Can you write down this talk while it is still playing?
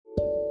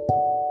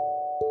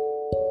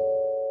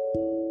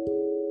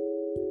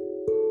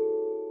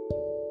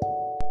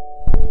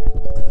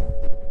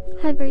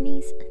Hi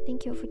Bernice,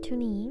 thank you for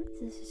tuning in.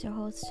 This is your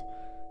host,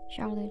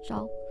 Charlotte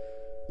Zhao.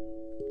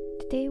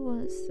 Today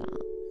was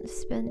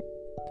spent,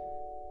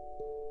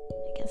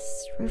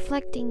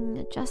 reflecting,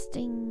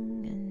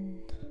 adjusting,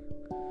 and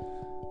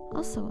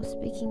also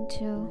speaking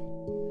to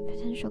a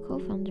potential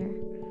co-founder.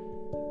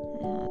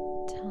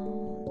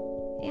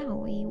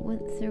 We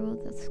went through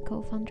this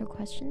co-founder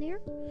questionnaire.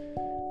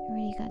 We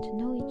really got to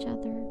know each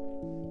other.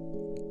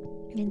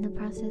 In the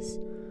process,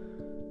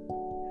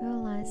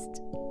 realized,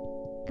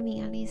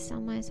 at least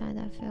on my side,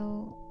 I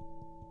feel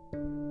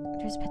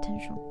there's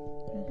potential.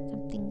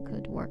 Something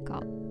could work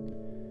out.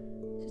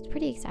 So it's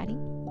pretty exciting.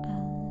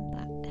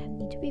 But I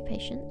need to be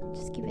patient.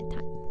 Just give it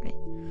time, right?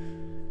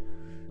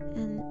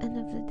 And end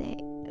of the day,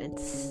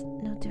 it's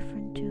no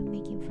different to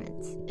making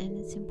friends. And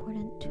it's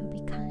important to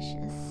be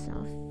conscious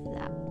of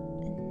that.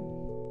 And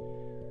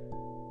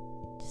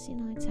just,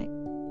 it's like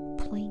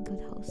playing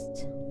good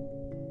host.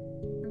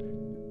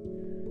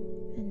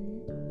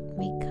 And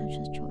make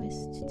conscious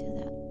choice to do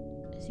that.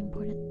 Is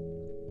important.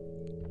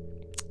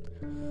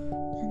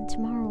 And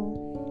tomorrow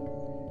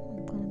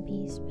I'm gonna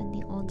be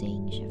spending all day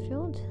in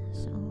Sheffield,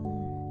 so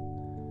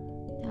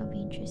that'll be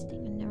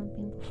interesting. I've never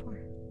been before,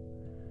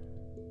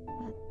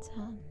 but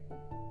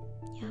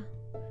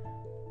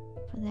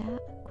for that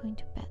I'm going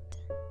to bed.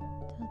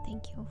 So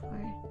thank you for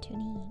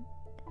tuning in.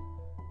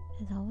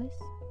 As always,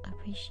 I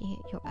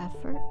appreciate your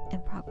effort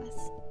and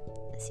progress.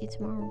 See you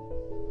tomorrow.